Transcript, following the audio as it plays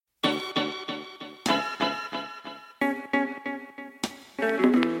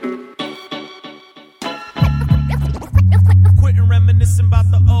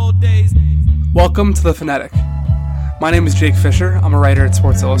Welcome to The Phonetic. My name is Jake Fisher. I'm a writer at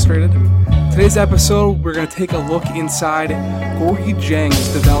Sports Illustrated. Today's episode, we're going to take a look inside Gorgui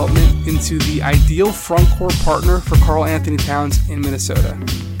Dieng's development into the ideal front court partner for Karl Anthony Towns in Minnesota.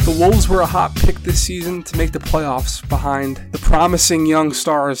 The Wolves were a hot pick this season to make the playoffs behind the promising young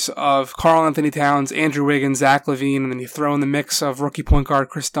stars of Karl Anthony Towns, Andrew Wiggins, Zach LaVine, and then you throw in the mix of rookie point guard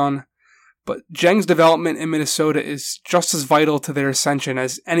Chris Dunn. But Dieng's development in Minnesota is just as vital to their ascension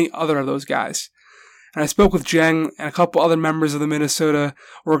as any other of those guys. And I spoke with Dieng and a couple other members of the Minnesota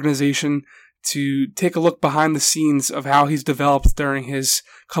organization to take a look behind the scenes of how he's developed during his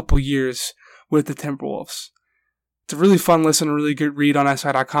couple years with the Timberwolves. It's a really fun listen, a really good read on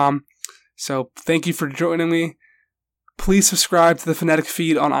SI.com. So thank you for joining me. Please subscribe to the Phonetic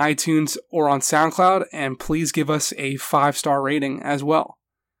feed on iTunes or on SoundCloud, and please give us a 5-star rating as well.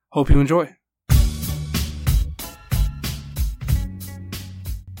 Hope you enjoy.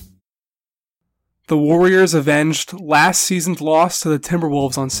 The Warriors avenged last season's loss to the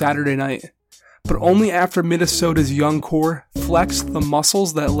Timberwolves on Saturday night, but only after Minnesota's young core flexed the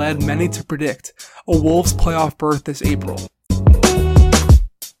muscles that led many to predict a Wolves playoff berth this April.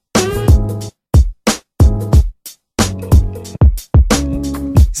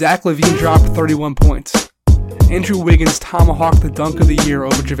 Zach LaVine dropped 31 points. Andrew Wiggins tomahawked the dunk of the year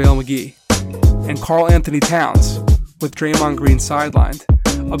over JaVale McGee. And Karl Anthony Towns, with Draymond Green sidelined,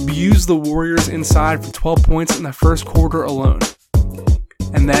 abused the Warriors inside for 12 points in the first quarter alone.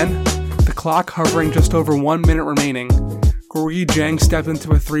 And then, the clock hovering just over 1 minute remaining, Gorgui Dieng stepped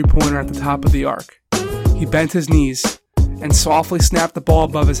into a three-pointer at the top of the arc. He bent his knees and softly snapped the ball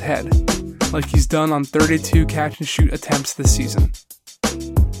above his head, like he's done on 32 catch-and-shoot attempts this season.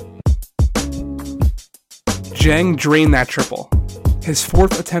 Dieng drained that triple, his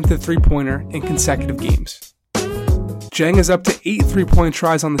fourth attempted three-pointer in consecutive games. Dieng is up to 8 three-point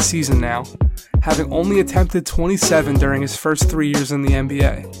tries on the season now, having only attempted 27 during his first 3 years in the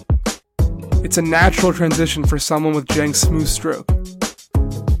NBA. It's a natural transition for someone with Dieng's smooth stroke.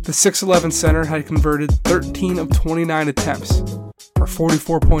 The 6'11 center had converted 13 of 29 attempts, or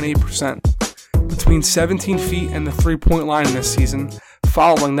 44.8%, between 17 feet and the three-point line this season,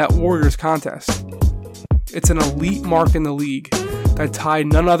 following that Warriors contest. It's an elite mark in the league that tied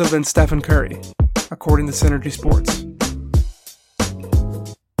none other than Stephen Curry, according to Synergy Sports.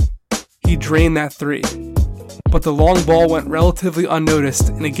 He drained that three, but the long ball went relatively unnoticed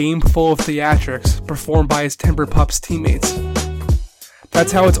in a game full of theatrics performed by his Timberpups teammates.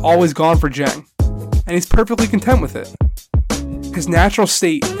 That's how it's always gone for Dieng, and he's perfectly content with it. His natural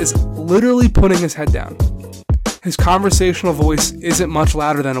state is literally putting his head down. His conversational voice isn't much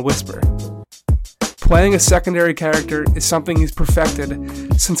louder than a whisper. Playing a secondary character is something he's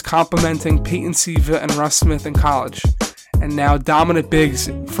perfected since complimenting Peyton Siva and Russ Smith in college, and now dominant bigs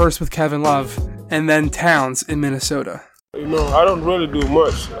first with Kevin Love and then Towns in Minnesota. I don't really do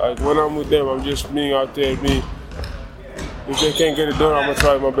much. Like when I'm with them, I'm just being out there. If they can't get it done, I'm going to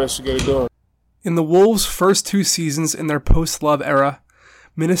try my best to get it done. In the Wolves' first 2 seasons in their post-Love era,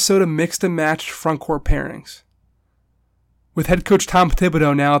 Minnesota mixed and matched frontcourt pairings. With head coach Tom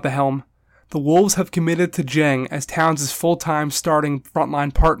Thibodeau now at the helm, the Wolves have committed to Dieng as Towns' full-time starting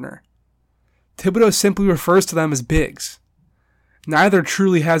frontline partner. Thibodeau simply refers to them as bigs. Neither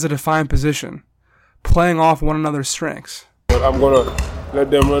truly has a defined position, playing off one another's strengths. I'm going to let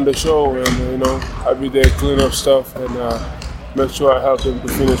them run the show and, I'll be there, clean up stuff, and make sure I help them to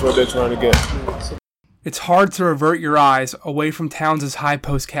finish what they're trying to get. It's hard to revert your eyes away from Towns' high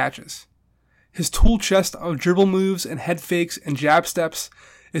post catches. His tool chest of dribble moves and head fakes and jab steps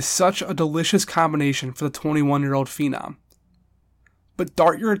is such a delicious combination for the 21-year-old phenom. But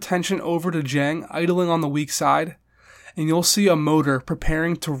dart your attention over to Dieng idling on the weak side, and you'll see a motor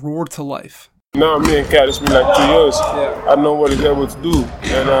preparing to roar to life. Now me and Cat, it's been like 2 years. Yeah. I know what he's able to do,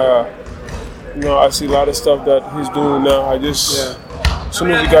 and I see a lot of stuff that he's doing now. As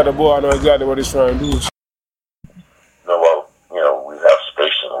soon as he got the ball, I know exactly what he's trying to do. We have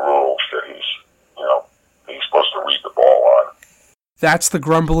space in the rules that he's supposed to read the ball on. That's the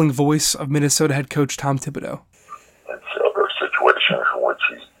grumbling voice of Minnesota head coach Tom Thibodeau. And so there are situations in which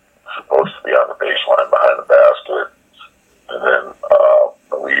he's supposed to be on the baseline behind the basket, and then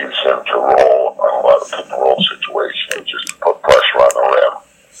leaves him to roll on a lot of pick-and-roll situations just to put pressure on the rim.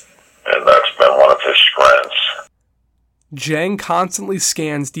 And that's been one of his strengths. Dieng constantly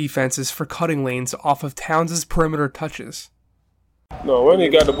scans defenses for cutting lanes off of Towns' perimeter touches. No, when he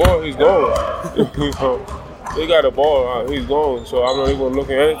got the ball, he's going. He got the ball, he's going. So I'm not even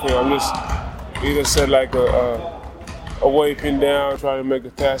looking at anything. He just set like a away, pin down, trying to make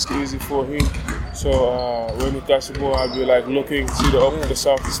the task easy for him. So when he catches the ball, I'll be like looking, see the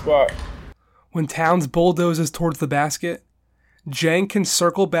softest spot. When Towns bulldozes towards the basket, Dieng can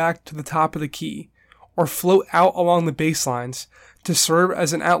circle back to the top of the key or float out along the baselines to serve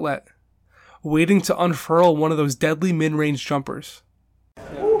as an outlet, waiting to unfurl one of those deadly mid-range jumpers.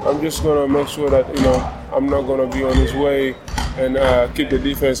 I'm just going to make sure that, I'm not going to be on his way and keep the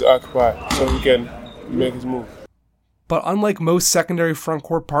defense occupied so he can make his move. But unlike most secondary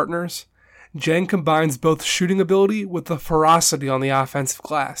frontcourt partners, Dieng combines both shooting ability with the ferocity on the offensive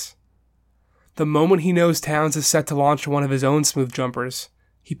glass. The moment he knows Towns is set to launch one of his own smooth jumpers,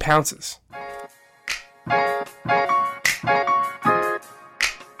 he pounces.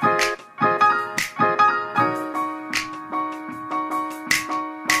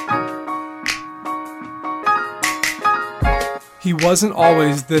 He wasn't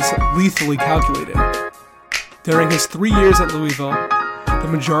always this lethally calculated. During his 3 years at Louisville, the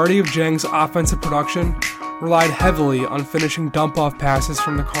majority of Dieng's offensive production relied heavily on finishing dump-off passes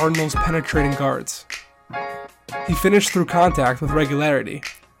from the Cardinals' penetrating guards. He finished through contact with regularity,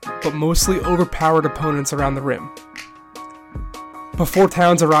 but mostly overpowered opponents around the rim. Before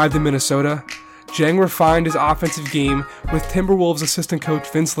Towns arrived in Minnesota, Dieng refined his offensive game with Timberwolves assistant coach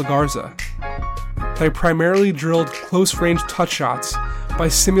Vince LaGarza. They primarily drilled close-range touch shots by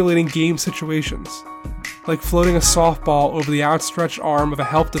simulating game situations, like floating a softball over the outstretched arm of a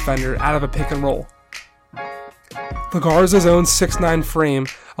help defender out of a pick and roll. LaGarza's own 6'9" frame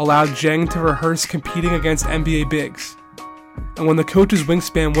allowed Dieng to rehearse competing against NBA bigs, and when the coach's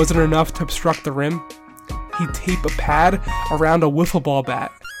wingspan wasn't enough to obstruct the rim, he'd tape a pad around a wiffle ball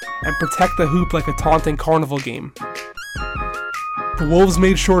bat and protect the hoop like a taunting carnival game. The Wolves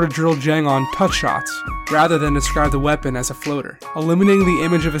made sure to drill Dieng on touch shots, rather than describe the weapon as a floater, eliminating the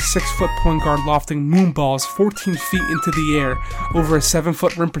image of a 6-foot point guard lofting moonballs 14 feet into the air over a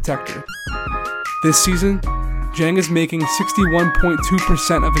 7-foot rim protector. This season, Dieng is making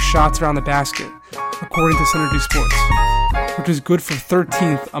 61.2% of his shots around the basket, according to Synergy Sports, which is good for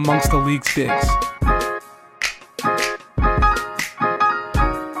 13th amongst the league's bigs.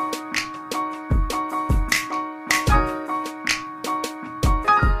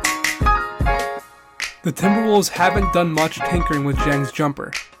 The Timberwolves haven't done much tinkering with Dieng's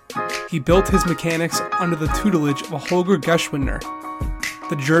jumper. He built his mechanics under the tutelage of Holger Geschwindner,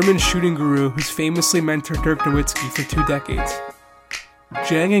 the German shooting guru who's famously mentored Dirk Nowitzki for 2 decades.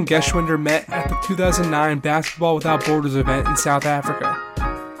 Dieng and Geschwindner met at the 2009 Basketball Without Borders event in South Africa,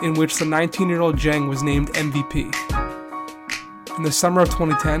 in which the 19-year-old Dieng was named MVP. In the summer of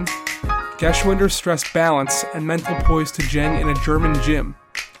 2010, Geschwindner stressed balance and mental poise to Dieng in a German gym,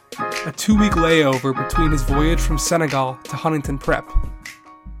 a 2-week layover between his voyage from Senegal to Huntington Prep.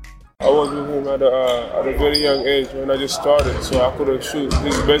 I was with him at a very young age when I just started, so I couldn't shoot.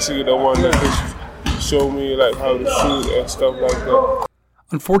 He's basically the one that just showed me how to shoot and stuff like that.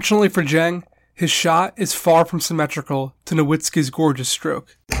 Unfortunately for Dieng, his shot is far from symmetrical to Nowitzki's gorgeous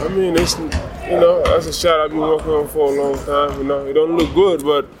stroke. I mean, it's that's a shot I've been working on for a long time. It don't look good,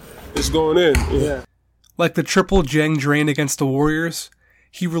 but it's going in. Yeah. Like the triple Dieng drained against the Warriors,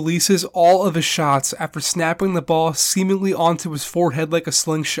 he releases all of his shots after snapping the ball seemingly onto his forehead like a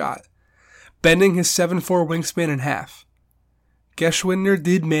slingshot, bending his 7'4" wingspan in half. Geschwindner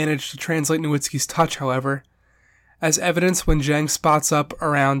did manage to translate Nowitzki's touch, however, as evidenced when Dieng spots up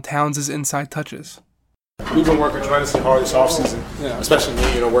around Towns' inside touches. We've been working tremendously hard this offseason, especially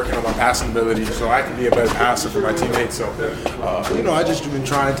me, working on my passing ability so I can be a better passer for my teammates. So, I just been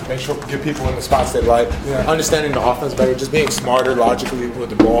trying to make sure get people in the spots they like, understanding the offense better, just being smarter logically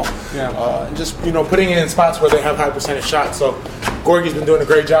with the ball, and just, putting it in spots where they have high percentage shots. So, Gorguy's been doing a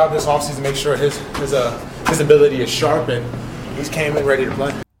great job this offseason to make sure his ability is sharp, and he's came in ready to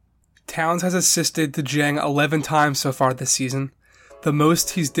play. Towns has assisted to Dieng 11 times so far this season, the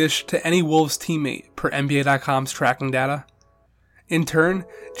most he's dished to any Wolves teammate per NBA.com's tracking data. In turn,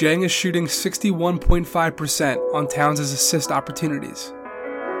 Dieng is shooting 61.5% on Towns' assist opportunities.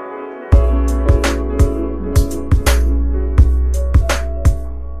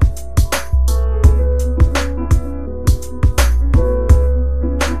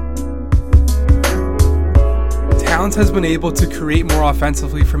 Towns has been able to create more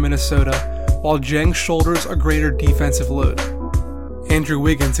offensively for Minnesota, while Dieng shoulders a greater defensive load. Andrew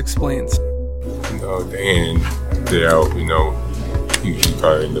Wiggins explains. Day in, day out, he's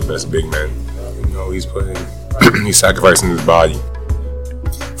probably the best big man. He's sacrificing his body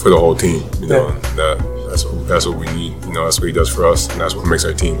for the whole team. That's what we need. That's what he does for us, and that's what makes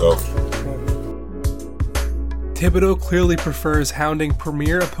our team go. Thibodeau clearly prefers hounding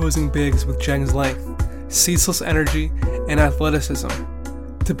premier opposing bigs with Dieng's length, ceaseless energy, and athleticism,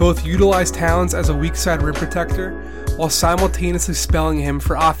 to both utilize Towns as a weak side rim protector while simultaneously spelling him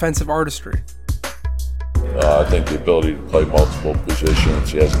for offensive artistry? I think the ability to play multiple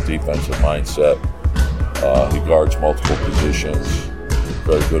positions. He has a defensive mindset. He guards multiple positions.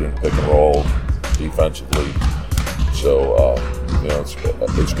 Very good in pick and roll defensively. So,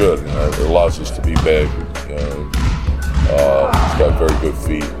 it's good. It allows us to be big. He's got very good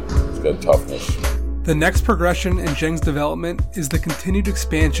feet. He's got toughness. The next progression in Dieng's development is the continued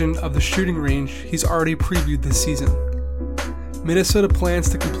expansion of the shooting range he's already previewed this season. Minnesota plans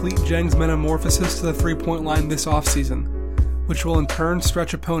to complete Dieng's metamorphosis to the three-point line this offseason, which will in turn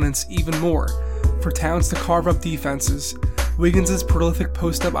stretch opponents even more for Towns to carve up defenses, Wiggins' prolific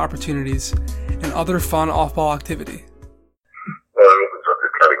post-up opportunities, and other fun off-ball activity. Well, it opens up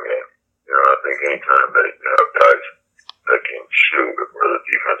your cutting game. I think anytime that you have guys that can shoot where the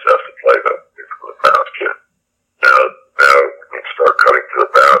defense has to play them for the basket, now we can start cutting to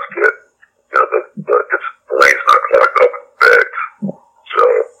the basket. The lane's not clogged up and big. So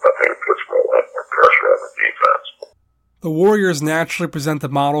I think it puts a lot more pressure on the defense. The Warriors naturally present the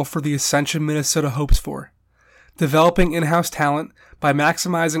model for the ascension Minnesota hopes for, developing in-house talent by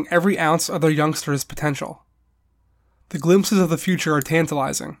maximizing every ounce of their youngsters' potential. The glimpses of the future are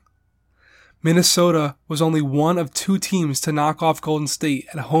tantalizing. Minnesota was only one of 2 teams to knock off Golden State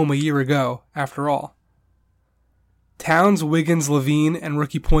at home a year ago, after all. Towns, Wiggins, LaVine, and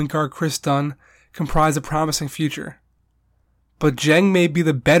rookie point guard Chris Dunn comprise a promising future. But Dieng may be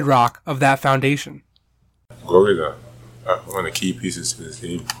the bedrock of that foundation. Gorgui, one of the key pieces to this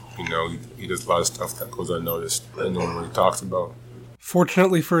team. He does a lot of stuff that goes unnoticed and no one really talks about.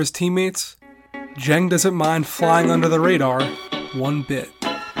 Fortunately for his teammates, Dieng doesn't mind flying under the radar one bit.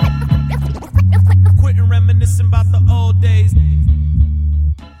 Quitting reminiscing about the old days.